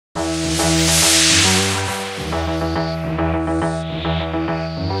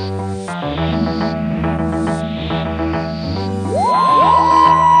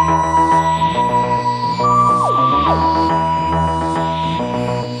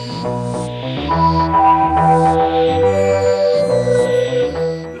The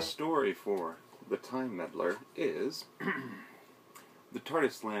story for The Time Meddler is the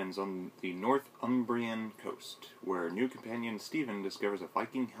TARDIS lands on the Northumbrian coast, where new companion Stephen discovers a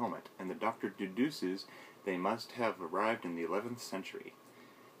Viking helmet, and the Doctor deduces they must have arrived in the 11th century.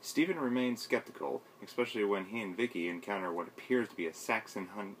 Stephen remains skeptical, especially when he and Vicky encounter what appears to be a Saxon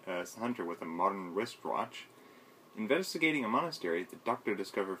hunter with a modern wristwatch. Investigating a monastery, the Doctor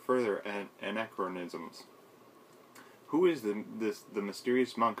discovers further anachronisms. Who is the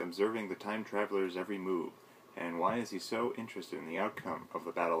mysterious monk observing the time traveler's every move, and why is he so interested in the outcome of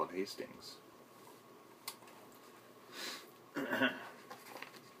the Battle of Hastings?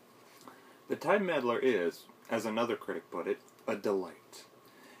 The Time Meddler is, as another critic put it, a delight.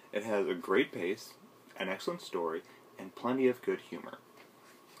 It has a great pace, an excellent story, and plenty of good humor.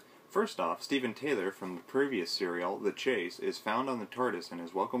 First off, Stephen Taylor from the previous serial, The Chase, is found on the TARDIS and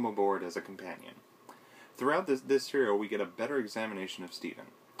is welcome aboard as a companion. Throughout this serial, we get a better examination of Stephen.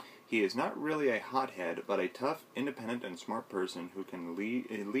 He is not really a hothead, but a tough, independent, and smart person who can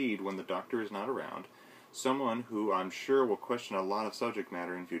lead when the Doctor is not around, someone who I'm sure will question a lot of subject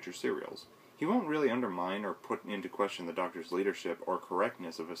matter in future serials. He won't really undermine or put into question the Doctor's leadership or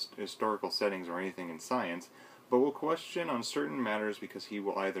correctness of historical settings or anything in science, but will question on certain matters because he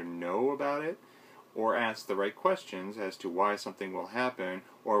will either know about it or ask the right questions as to why something will happen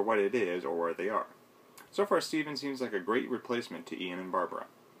or what it is or where they are. So far, Stephen seems like a great replacement to Ian and Barbara.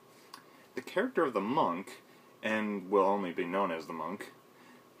 The character of the monk, and will only be known as the monk,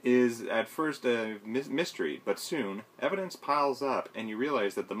 is at first a mystery, but soon evidence piles up and you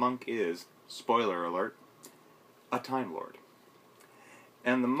realize that the monk is, spoiler alert, a Time Lord.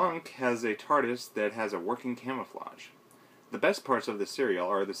 And the monk has a TARDIS that has a working camouflage. The best parts of the serial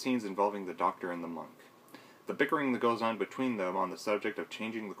are the scenes involving the Doctor and the monk. The bickering that goes on between them on the subject of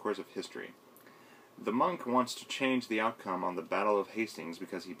changing the course of history. The monk wants to change the outcome on the Battle of Hastings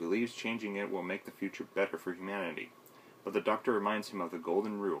because he believes changing it will make the future better for humanity. But the Doctor reminds him of the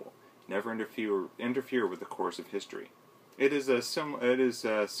Golden Rule: never interfere with the course of history. It is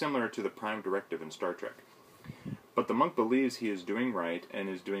similar to the Prime Directive in Star Trek. But the monk believes he is doing right and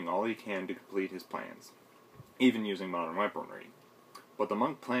is doing all he can to complete his plans, even using modern weaponry. But the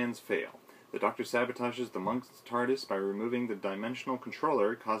monk plans fail. The Doctor sabotages the monk's TARDIS by removing the dimensional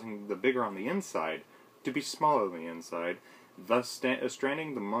controller, causing the bigger on the inside to be smaller on the inside, thus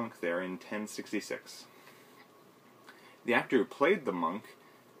stranding the monk there in 1066. The actor who played the monk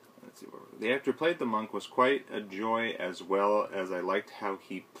was quite a joy, as well as I liked how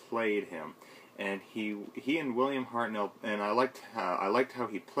he played him. And he and William Hartnell, and I liked how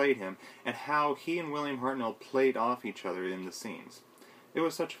he played him, and how he and William Hartnell played off each other in the scenes. It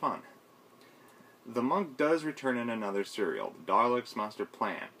was such fun. The monk does return in another serial, The Daleks' Master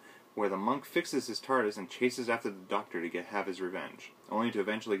Plan, where the monk fixes his TARDIS and chases after the Doctor to have his revenge, only to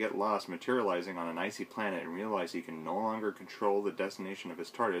eventually get lost, materializing on an icy planet and realize he can no longer control the destination of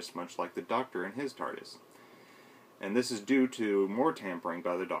his TARDIS, much like the Doctor and his TARDIS. And this is due to more tampering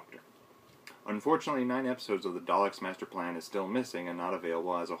by the Doctor. Unfortunately, 9 episodes of The Daleks' Master Plan is still missing and not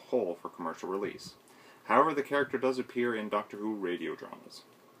available as a whole for commercial release. However, the character does appear in Doctor Who radio dramas.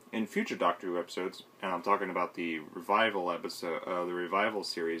 In future Doctor Who episodes, and I'm talking about the revival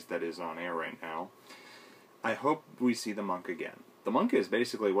series that is on air right now, I hope we see the monk again. The monk is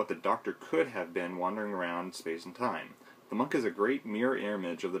basically what the Doctor could have been wandering around space and time. The monk is a great mirror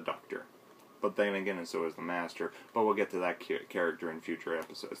image of the Doctor. But then again, and so is the Master. But we'll get to that character in future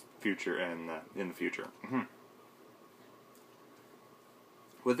episodes, in the future.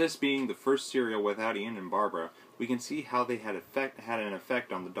 With this being the first serial without Ian and Barbara, we can see how they had an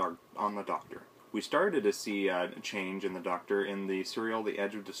effect on the Doctor. We started to see a change in the Doctor in the serial The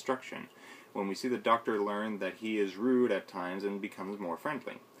Edge of Destruction, when we see the Doctor learn that he is rude at times and becomes more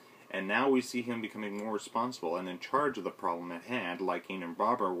friendly. And now we see him becoming more responsible and in charge of the problem at hand, like Ian and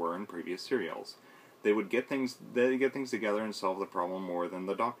Barbara were in previous serials. They'd get things together and solve the problem more than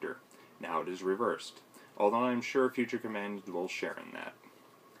the Doctor. Now it is reversed, although I'm sure future companions will share in that.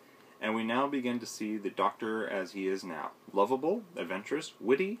 And we now begin to see the Doctor as he is now: lovable, adventurous,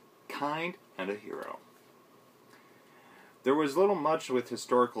 witty, kind, and a hero. There was little much with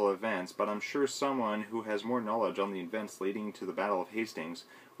historical events, but I'm sure someone who has more knowledge on the events leading to the Battle of Hastings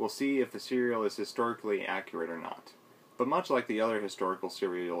will see if the serial is historically accurate or not. But much like the other historical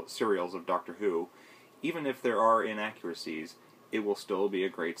serials of Doctor Who, even if there are inaccuracies, it will still be a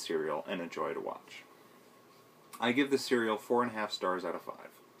great serial and a joy to watch. I give the serial 4.5 stars out of 5.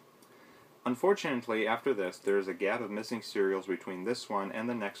 Unfortunately, after this, there is a gap of missing serials between this one and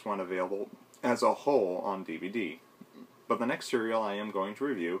the next one available as a whole on DVD. but the next serial I am going to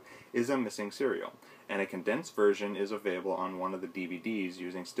review is a missing serial, and a condensed version is available on one of the DVDs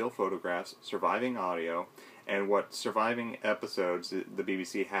using still photographs, surviving audio, and what surviving episodes the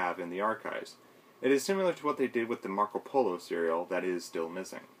BBC have in the archives. It is similar to what they did with the Marco Polo serial that is still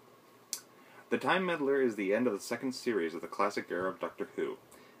missing. The Time Meddler is the end of the second series of the classic era of Doctor Who,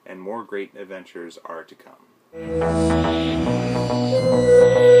 and more great adventures are to come.